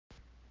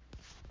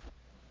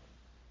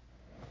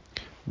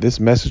This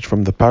message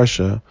from the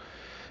Parsha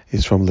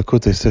is from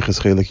Likutei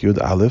Sichos Chelik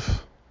Yud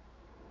Aleph,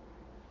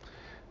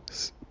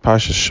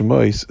 Parsha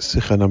Shmois,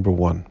 Sicha number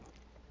 1.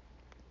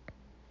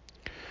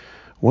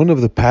 One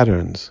of the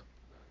patterns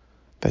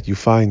that you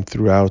find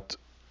throughout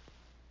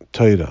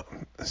Torah,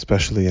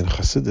 especially in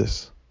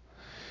Chassidus,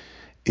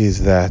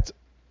 is that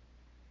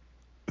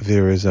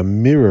there is a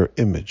mirror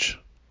image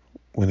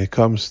when it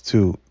comes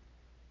to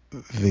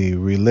the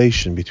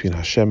relation between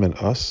Hashem and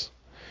us,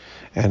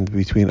 and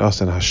between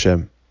us and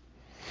Hashem.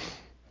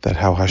 That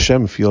how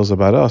Hashem feels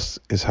about us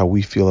is how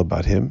we feel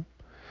about Him,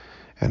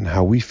 and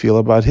how we feel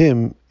about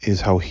Him is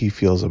how He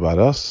feels about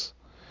us,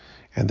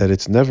 and that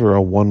it's never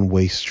a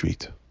one-way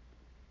street.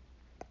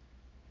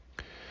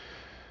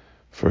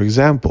 For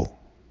example,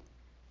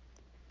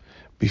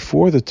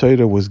 before the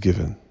Torah was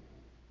given,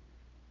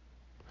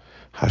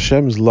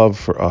 Hashem's love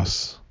for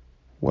us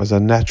was a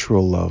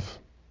natural love.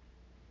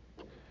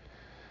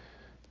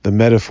 The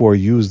metaphor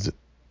used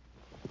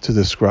to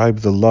describe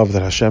the love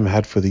that Hashem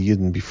had for the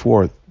Yidden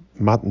before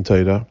Matan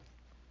Torah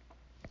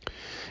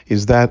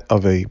is that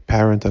of a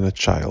parent and a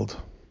child.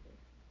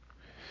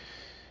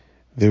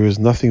 There is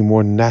nothing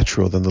more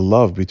natural than the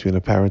love between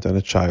a parent and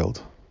a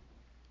child.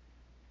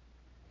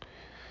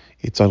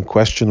 It's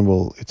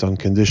unquestionable, it's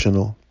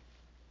unconditional,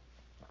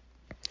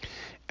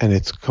 and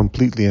it's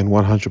completely and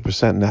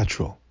 100%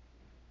 natural.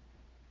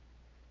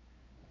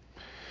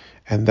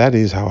 And that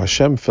is how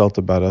Hashem felt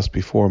about us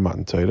before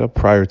Matan Torah,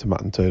 prior to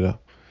Matan Torah.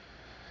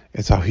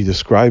 It's how He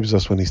describes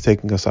us when He's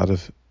taking us out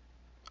of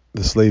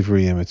the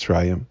slavery in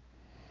Mitzrayim.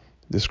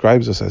 He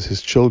describes us as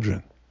His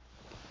children.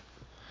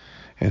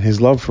 And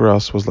His love for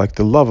us was like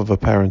the love of a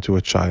parent to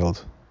a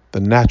child, the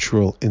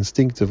natural,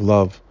 instinctive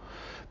love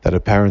that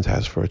a parent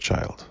has for a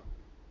child.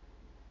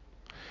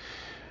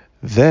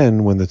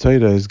 Then, when the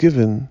Torah is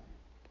given,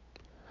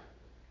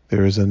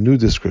 there is a new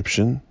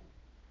description,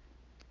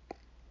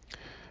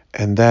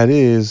 and that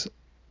is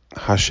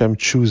Hashem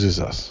chooses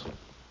us.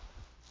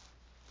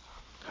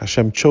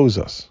 Hashem chose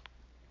us,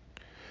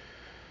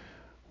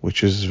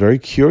 which is very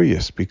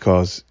curious,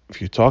 because if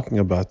you're talking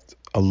about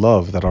a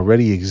love that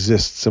already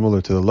exists,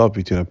 similar to the love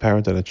between a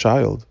parent and a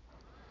child,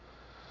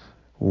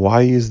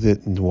 why is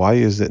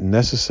it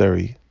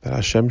necessary that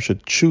Hashem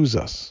should choose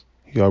us?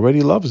 He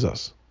already loves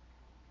us.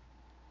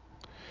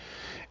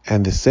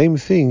 And the same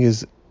thing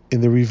is in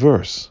the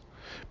reverse.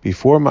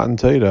 Before Matan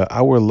Torah,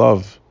 our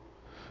love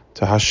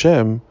to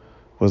Hashem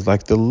was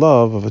like the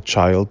love of a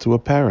child to a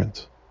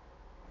parent.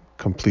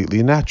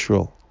 Completely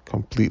natural,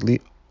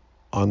 completely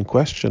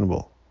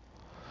unquestionable.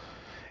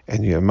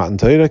 And yet Matan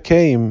Torah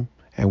came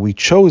and we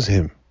chose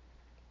Him.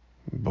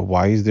 But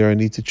why is there a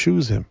need to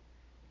choose Him?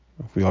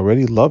 If we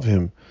already love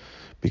Him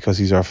because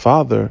He's our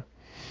Father,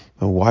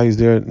 then why is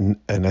there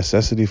a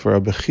necessity for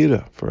a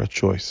bechira, for a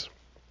choice?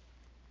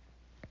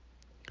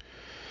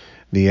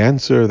 The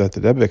answer that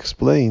the Rebbe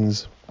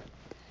explains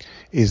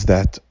is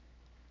that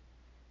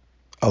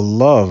a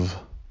love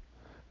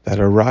that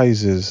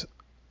arises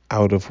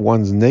out of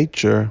one's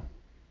nature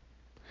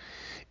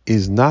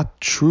is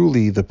not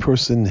truly the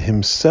person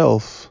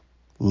himself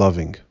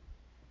loving.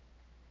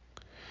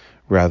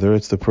 Rather,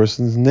 it's the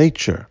person's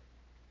nature.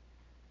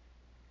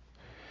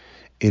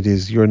 It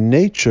is your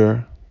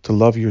nature to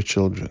love your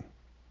children.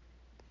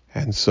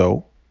 And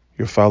so,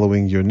 you're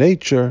following your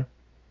nature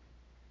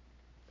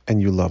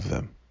and you love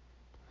them.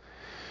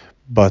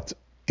 But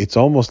it's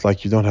almost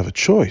like you don't have a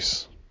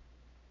choice.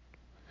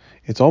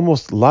 It's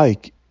almost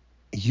like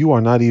you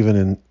are not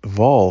even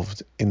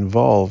involved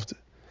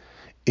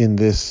in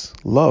this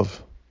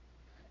love.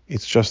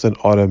 It's just an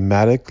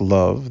automatic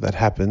love that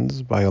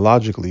happens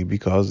biologically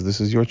because this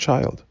is your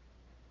child.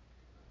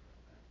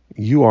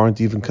 You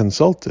aren't even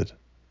consulted.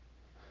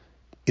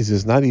 It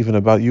is not even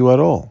about you at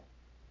all.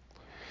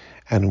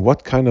 And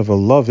what kind of a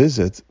love is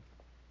it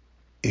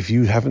if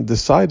you haven't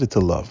decided to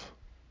love?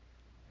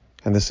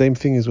 And the same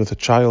thing is with a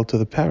child to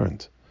the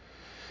parent.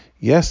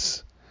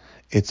 Yes,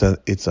 it's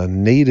a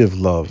native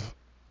love,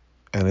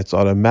 and it's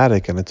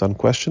automatic and it's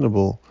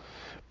unquestionable,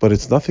 but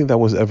it's nothing that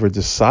was ever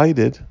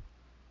decided.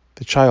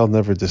 The child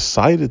never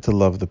decided to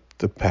love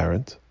the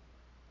parent.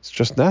 It's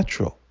just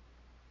natural.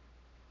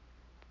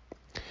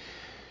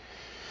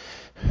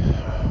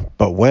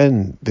 But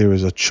when there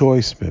is a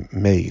choice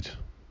made,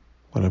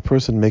 when a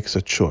person makes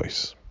a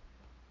choice,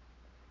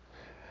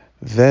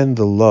 then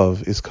the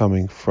love is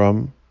coming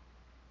from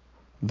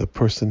the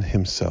person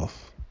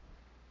himself,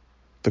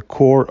 the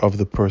core of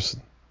the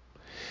person.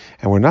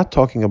 And we're not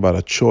talking about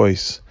a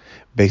choice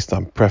based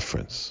on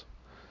preference,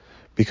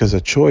 because a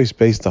choice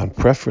based on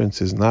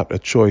preference is not a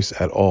choice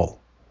at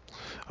all.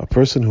 A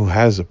person who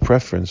has a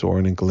preference or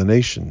an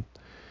inclination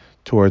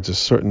towards a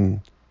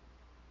certain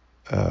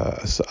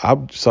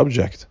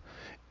subject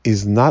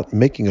is not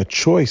making a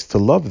choice to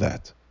love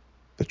that.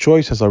 The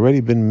choice has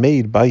already been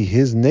made by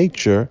his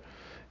nature,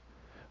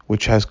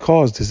 which has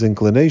caused his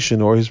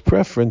inclination or his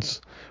preference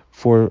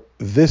for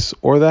this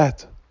or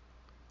that.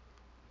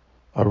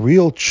 A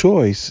real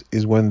choice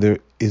is when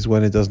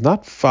it does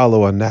not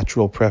follow a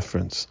natural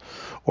preference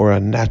or a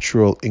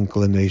natural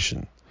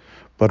inclination,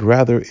 but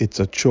rather it's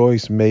a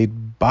choice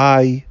made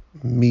by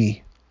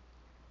me,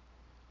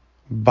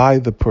 by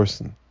the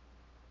person.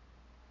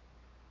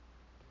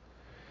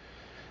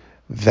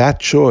 That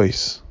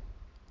choice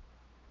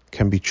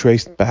can be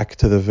traced back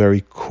to the very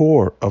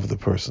core of the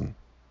person.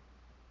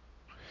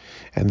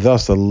 And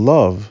thus a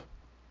love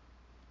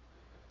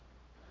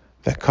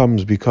that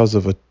comes because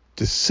of a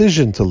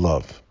decision to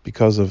love,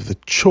 because of the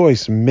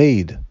choice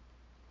made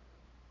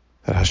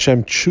that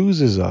Hashem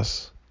chooses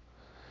us,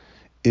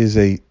 is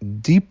a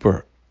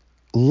deeper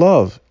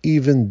love,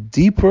 even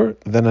deeper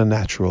than a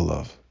natural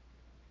love.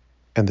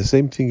 And the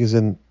same thing is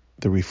in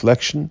the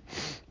reflection.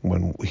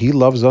 When He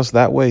loves us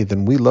that way,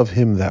 then we love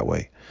Him that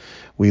way.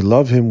 We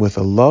love Him with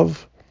a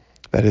love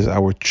that is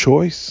our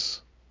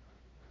choice,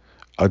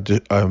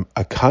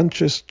 a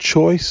conscious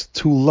choice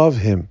to love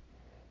Him.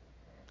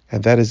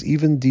 And that is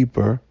even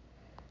deeper,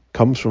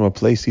 comes from a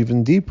place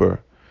even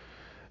deeper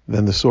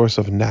than the source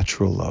of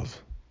natural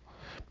love.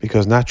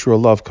 Because natural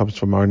love comes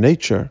from our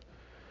nature,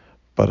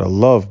 but a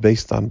love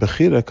based on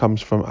Bechira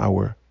comes from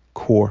our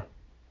core.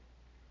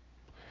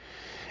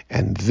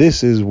 And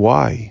this is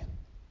why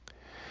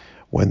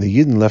when the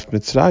Yidden left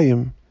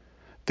Mitzrayim,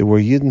 there were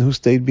Yidden who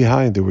stayed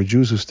behind. There were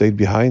Jews who stayed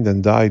behind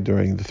and died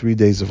during the 3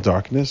 days of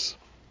darkness.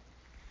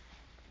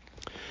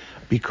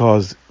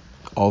 Because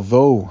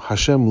although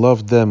Hashem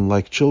loved them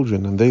like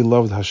children and they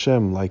loved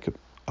Hashem like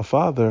a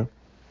father,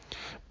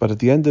 but at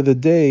the end of the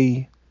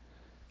day,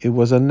 it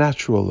was a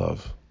natural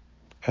love.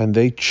 And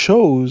they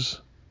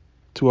chose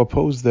to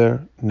oppose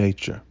their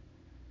nature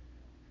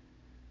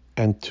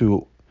and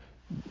to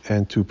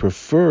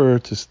prefer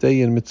to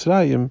stay in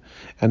Mitzrayim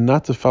and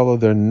not to follow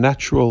their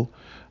natural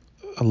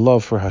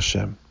love for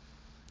Hashem.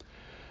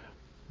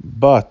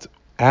 But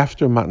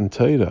after Matan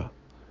Torah,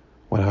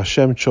 when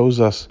Hashem chose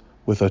us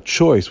with a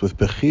choice, with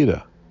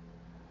Bechira,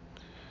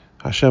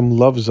 Hashem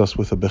loves us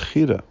with a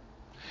Bechira,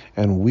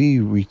 and we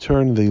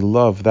return the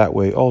love that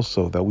way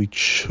also, that we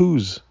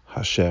choose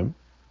Hashem.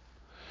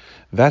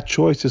 That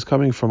choice is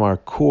coming from our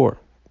core,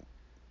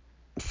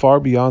 far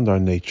beyond our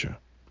nature.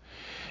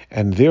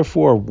 And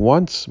therefore,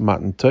 once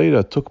Matan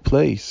Torah took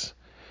place,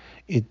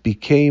 it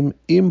became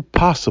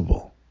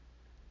impossible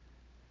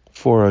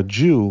for a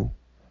Jew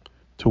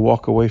to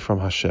walk away from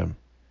Hashem.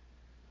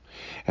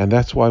 And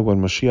that's why when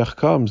Mashiach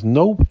comes,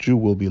 no Jew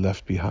will be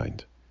left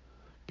behind.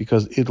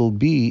 Because it'll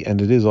be,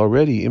 and it is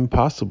already,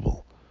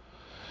 impossible.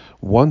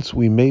 Once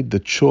we made the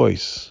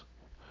choice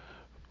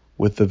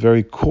with the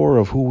very core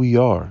of who we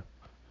are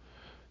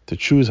to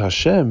choose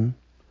Hashem,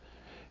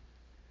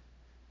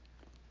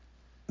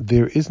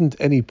 there isn't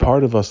any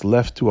part of us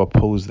left to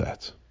oppose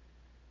that.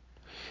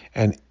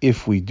 And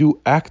if we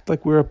do act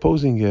like we're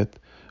opposing it,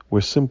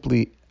 we're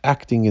simply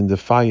acting in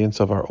defiance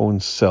of our own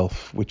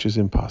self, which is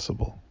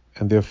impossible.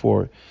 And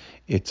therefore,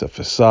 it's a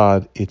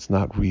facade, it's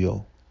not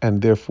real,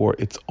 and therefore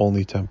it's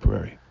only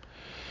temporary.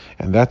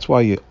 And that's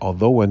why,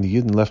 although when the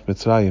Yidden left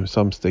Mitzrayim,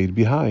 some stayed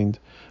behind,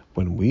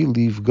 when we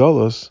leave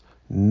Golus,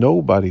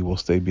 nobody will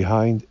stay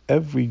behind.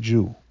 Every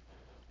Jew,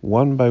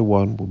 one by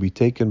one, will be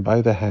taken by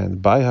the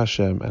hand by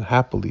Hashem and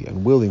happily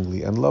and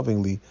willingly and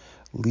lovingly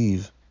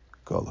leave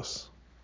Golus.